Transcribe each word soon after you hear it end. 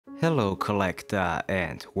Hello collector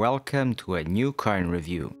and welcome to a new coin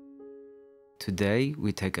review. Today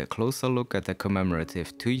we take a closer look at the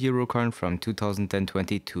commemorative 2 euro coin from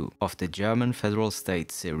 2022 of the German Federal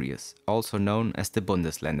State series, also known as the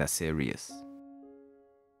Bundesländer series.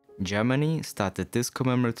 Germany started this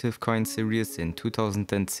commemorative coin series in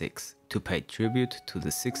 2006 to pay tribute to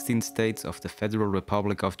the 16 states of the Federal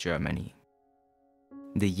Republic of Germany.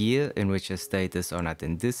 The year in which a state is honored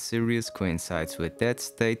in this series coincides with that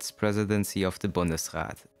state's presidency of the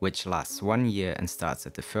Bundesrat, which lasts 1 year and starts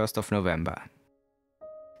at the 1st of November.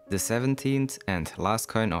 The 17th and last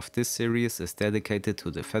coin of this series is dedicated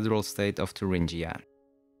to the federal state of Thuringia.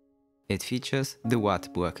 It features the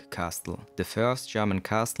Wartburg Castle, the first German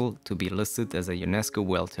castle to be listed as a UNESCO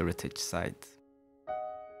World Heritage Site.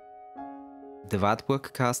 The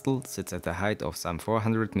Wartburg Castle sits at a height of some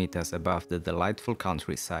 400 meters above the delightful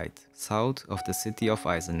countryside, south of the city of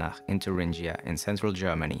Eisenach in Thuringia in central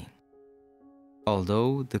Germany.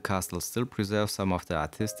 Although the castle still preserves some of the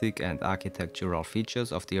artistic and architectural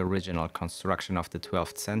features of the original construction of the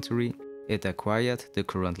 12th century, it acquired the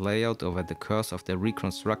current layout over the course of the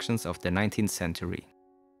reconstructions of the 19th century.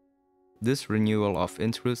 This renewal of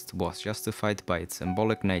interest was justified by its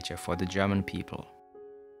symbolic nature for the German people.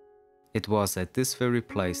 It was at this very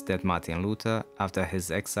place that Martin Luther, after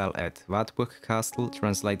his exile at Wartburg Castle,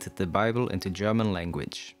 translated the Bible into German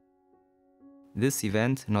language. This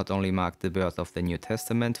event not only marked the birth of the New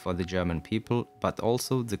Testament for the German people, but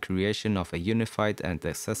also the creation of a unified and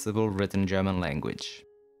accessible written German language.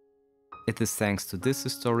 It is thanks to this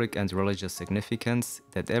historic and religious significance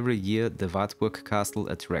that every year the Wartburg Castle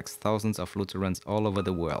attracts thousands of Lutherans all over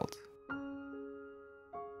the world.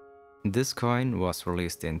 This coin was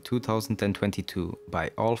released in 2022 by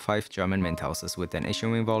all 5 German mint houses with an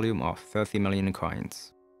issuing volume of 30 million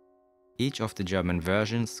coins. Each of the German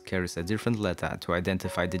versions carries a different letter to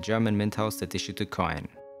identify the German mint house that issued the coin.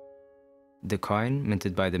 The coin,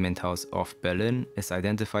 minted by the mint house of Berlin, is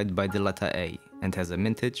identified by the letter A and has a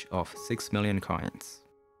mintage of 6 million coins.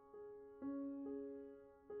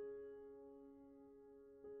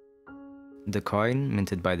 The coin,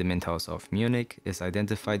 minted by the mint house of Munich, is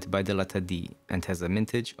identified by the letter D and has a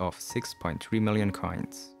mintage of 6.3 million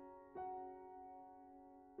coins.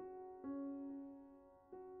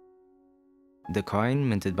 The coin,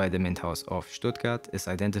 minted by the mint house of Stuttgart, is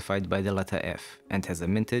identified by the letter F and has a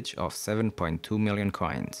mintage of 7.2 million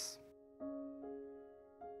coins.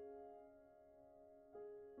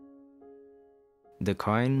 The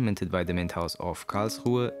coin, minted by the mint house of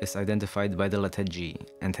Karlsruhe, is identified by the letter G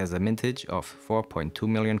and has a mintage of 4.2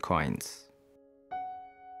 million coins.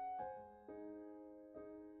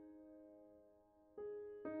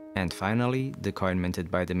 And finally, the coin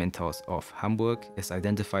minted by the mint house of Hamburg is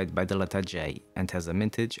identified by the letter J and has a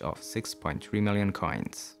mintage of 6.3 million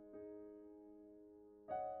coins.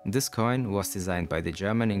 This coin was designed by the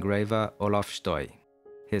German engraver Olaf Stoy.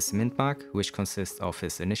 His mint mark, which consists of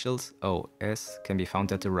his initials OS, can be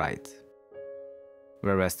found at the right.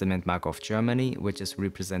 Whereas the mint mark of Germany, which is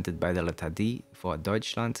represented by the letter D for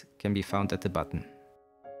Deutschland, can be found at the bottom.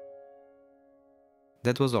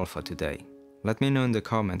 That was all for today. Let me know in the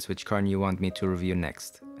comments which coin you want me to review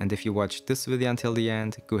next, and if you watched this video until the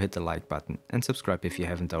end, go hit the like button and subscribe if you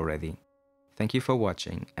haven't already. Thank you for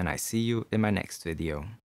watching, and I see you in my next video.